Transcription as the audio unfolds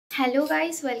Hello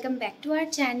guys, welcome back to our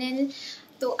channel.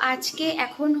 তো আজকে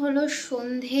এখন হলো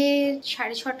সন্ধে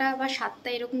 6:30 বা 7টা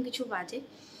এরকম কিছু বাজে।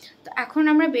 তো এখন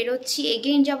আমরা বেরোচ্ছি,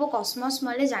 এগেইন যাব কসমস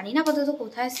মলে। জানি না কত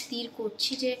কোথায় স্থির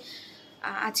করছি যে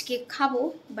আজকে খাবো,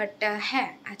 বাট হ্যাঁ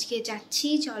আজকে যাচ্ছি।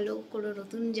 চলো, কোনো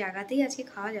নতুন জায়গাতেই আজকে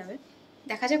খাওয়া যাবে,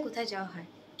 দেখা যাক কোথায় যাওয়া হয়।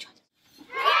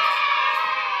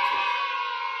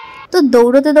 তো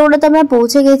দৌড়তে দৌড়তে আমরা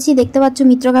পৌঁছে গেছি, দেখতে পাচ্ছ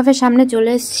মিত্র ক্যাফের সামনে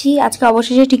চলে এসেছি। আজকে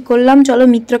অবশেষে ঠিক করলাম চলো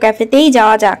মিত্র ক্যাফেতেই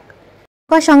যাওয়া যাক।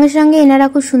 সঙ্গে সঙ্গে এনারা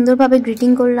খুব সুন্দরভাবে গ্রিটিং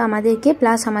করলো আমাদেরকে,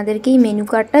 প্লাস আমাদেরকেই মেনু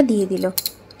কার্ডটা দিয়ে দিল।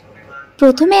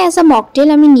 প্রথমে অ্যাজ আ মকটেল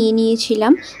আমি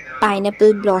নিয়েছিলাম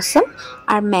পাইনঅ্যাপেল ব্লসম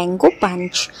আর ম্যাঙ্গো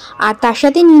পাঞ্চ, আর তার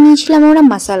সাথে নিয়েছিলাম আমরা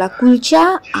মশলা কুলচা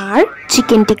আর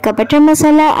চিকেন টিক্কা বাটার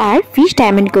মশলা আর ফিশ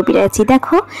ডায়মন্ড কবিরাজি।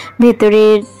 দেখো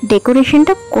ভেতরের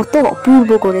ডেকোরেশনটা কত অপূর্ব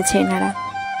করেছে এনারা।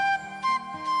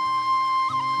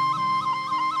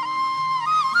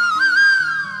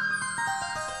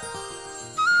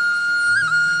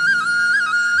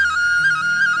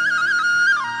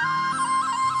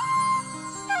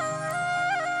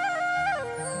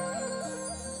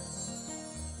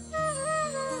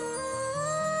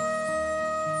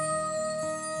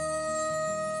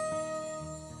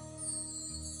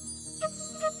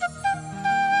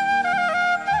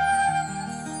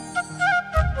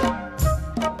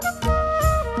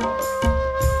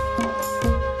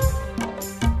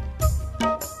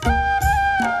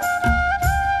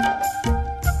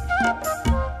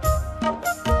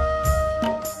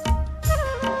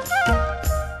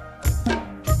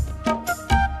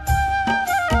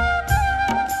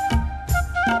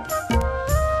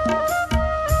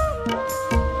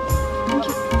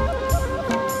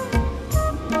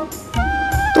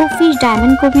 তো ফিশ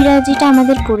ডায়মন্ড কবিরাজিটা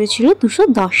আমাদের পড়েছিল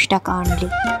 210 টাকা অনলি।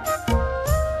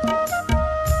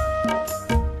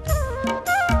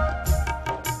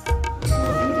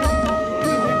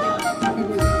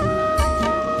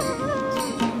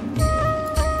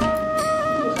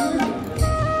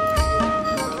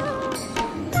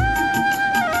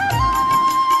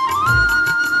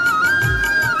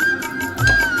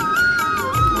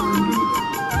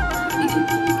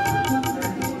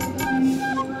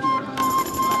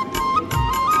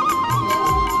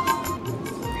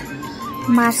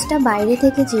 মাছটা বাইরে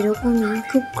থেকে যেরকমই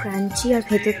খুব ক্রাঞ্চি আর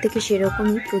ভেতর থেকে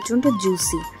সেরকমই প্রচণ্ড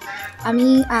জুসি। আমি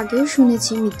আগেও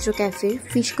শুনেছি মিত্র ক্যাফের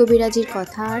ফিশ কবিরাজির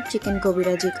কথা আর চিকেন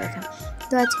কবিরাজির কথা,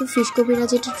 তো আজকে ফিশ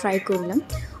কবিরাজিটা ট্রাই করলাম।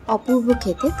 অপূর্ব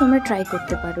খেতে, তোমরা ট্রাই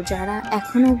করতে পারো যারা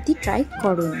এখনও অবধি ট্রাই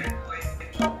করোনি।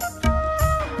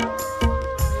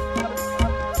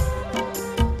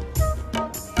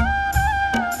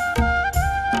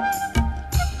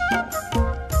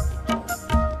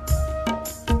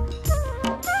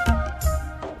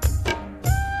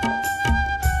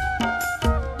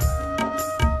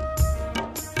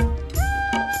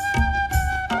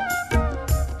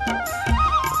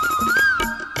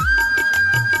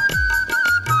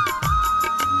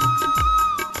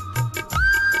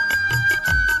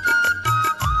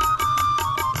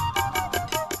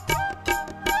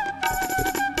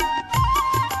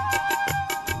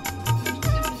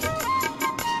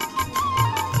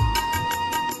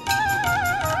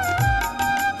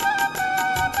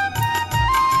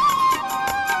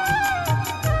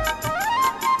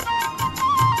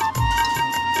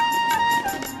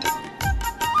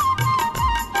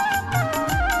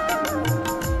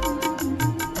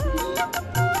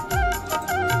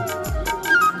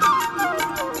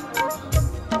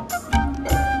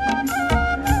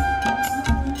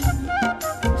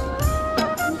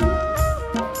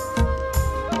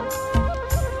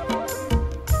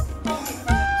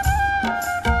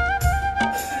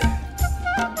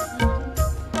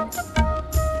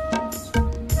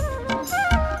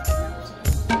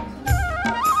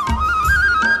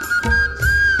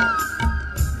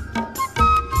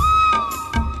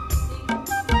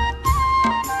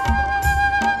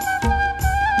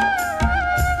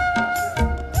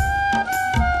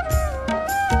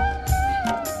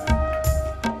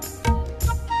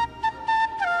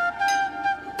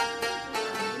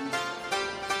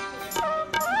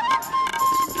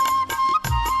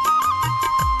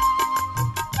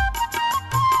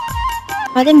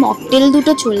 আমাদের মকটেল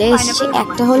দুটো চলে এসেছে,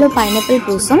 একটা হলো পাইনঅ্যাপেল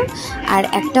ব্লসম আর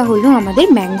একটা হলো আমাদের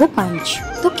ম্যাঙ্গো পাঞ্চ।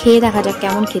 তো খেয়ে দেখা যাক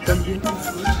কেমন খেতে।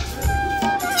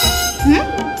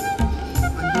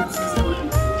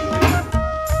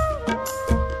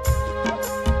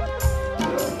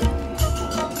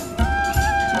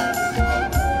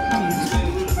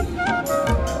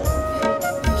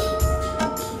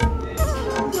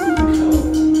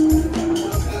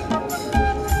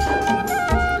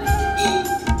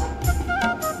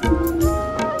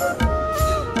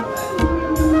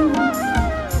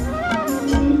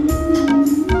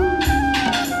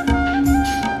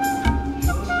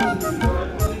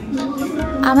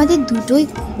 আমাদের দুটোই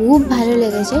খুব ভালো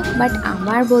লেগেছে, বাট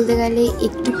আমার বলতে গেলে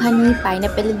একটুখানি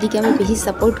পাইনাপেলের দিকে আমি বেশি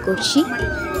সাপোর্ট করছি।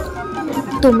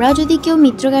 তোমরাও যদি কেউ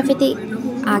মিত্র ক্যাফেতে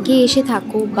আগে এসে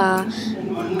থাকো বা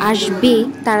আসবে,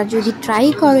 তারা যদি ট্রাই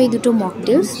করো এই দুটো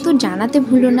মকটেলস, তো জানাতে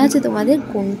ভুলো না যে তোমাদের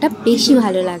কোনটা বেশি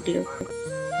ভালো লাগলো।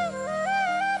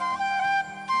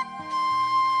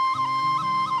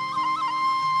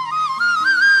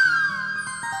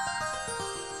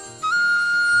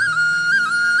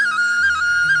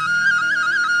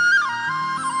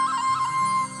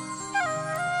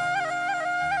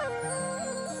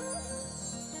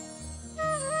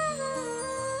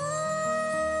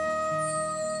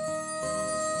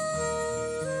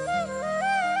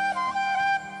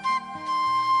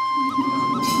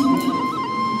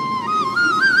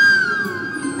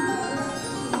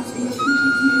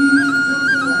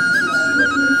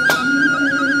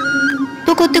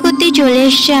 তো করতে করতেই চলে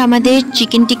এসছে আমাদের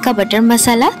চিকেন টিক্কা বাটার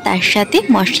মশলা, তার সাথে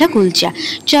মশলা কুলচা।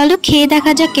 চলো খেয়ে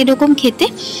দেখা যাক কিরকম খেতে।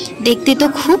 দেখতে তো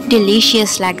খুব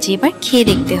ডেলিশিয়াস লাগছে, এবার খেয়ে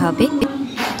দেখতে হবে।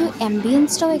 তো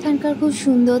অ্যাম্বিয়েন্সটাও এখানকার খুব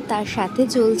সুন্দর, তার সাথে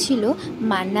চলছিল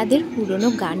মান্নাদের পুরনো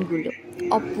গানগুলো,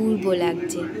 অপূর্ব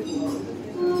লাগছে।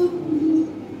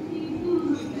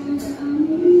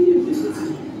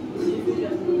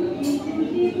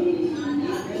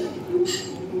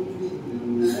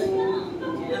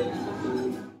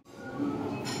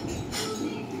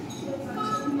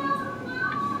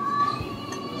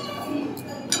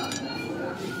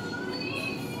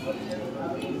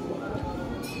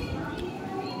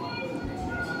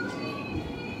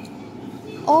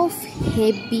 Of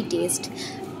heavy taste.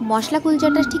 মশলা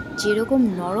কুলচাটা ঠিক যেরকম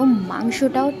নরম,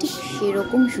 মাংসটাও ঠিক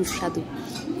সেরকম সুস্বাদু।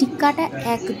 টিক্কাটা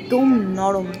একদম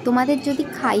নরম। তোমাদের যদি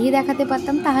খাইয়ে দেখাতে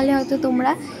পারতাম তাহলে হয়তো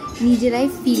তোমরা নিজেরাই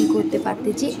ফিল করতে পারতে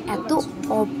যে এত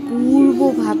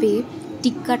অপূর্বভাবে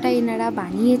টিক্কাটা এনারা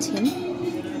বানিয়েছেন।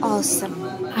 অসাম।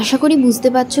 আশা করি বুঝতে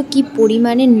পারছো কি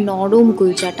পরিমাণে নরম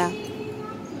কুলচাটা।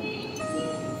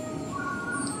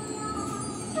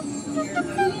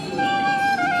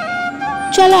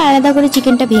 চলো আলাদা করে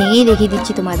চিকেনটা ভেঙেই দেখিয়ে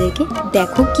দিচ্ছি তোমাদেরকে।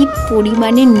 দেখো কি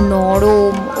পরিমাণে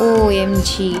নরম।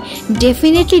 OMG,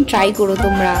 ডেফিনেটলি ট্রাই করো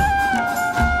তোমরা।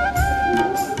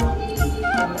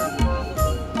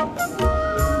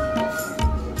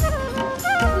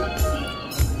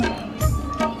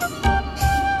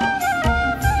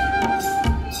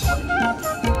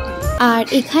 আর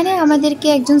এখানে আমাদেরকে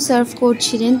একজন সার্ভ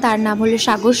করছিলেন, তার নাম হলো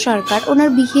সাগর সরকার। ওনার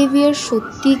বিহেভিয়ার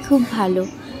সত্যি খুব ভালো।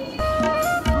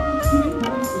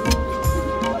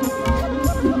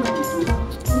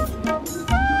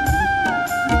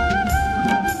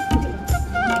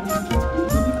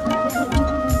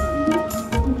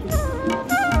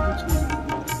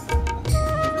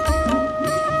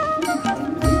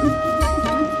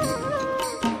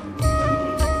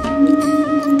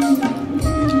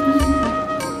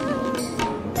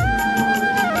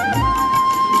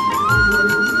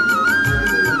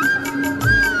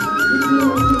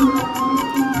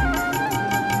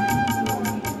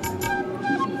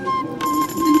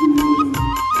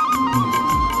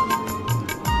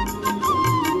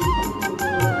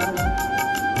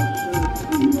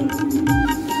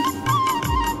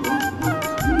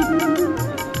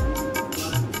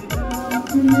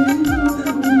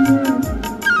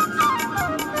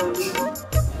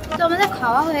 তো আমাদের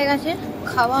খাওয়া হয়ে গেছে,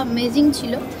 খাওয়া অ্যামেজিং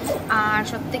ছিল। আর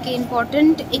সবথেকে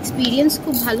ইম্পর্ট্যান্ট এক্সপিরিয়েন্স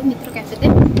খুব ভালো মিত্র ক্যাফেতে।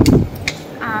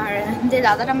 আর যে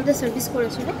দাদাটা আমাদের সার্ভিস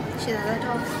করেছিল, সে দাদাটা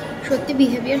সত্যি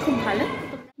বিহেভিয়ার খুব ভালো।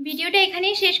 ভিডিওটা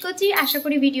এখানেই শেষ করছি। আশা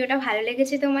করি ভিডিওটা ভালো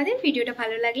লেগেছে তোমাদের। ভিডিওটা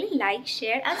ভালো লাগলে লাইক,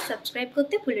 শেয়ার আর সাবস্ক্রাইব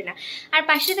করতে ভুলো না। আর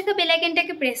পাশে থাকা বেল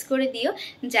আইকনটাকে প্রেস করে দিও,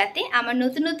 যাতে আমার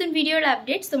নতুন নতুন ভিডিওর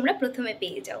আপডেটস তোমরা প্রথমে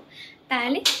পেয়ে যাও।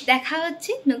 তাহলে দেখা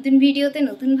হচ্ছে নতুন ভিডিওতে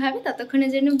নতুনভাবে।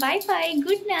 ততক্ষণের জন্য বাই বাই,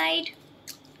 গুড নাইট।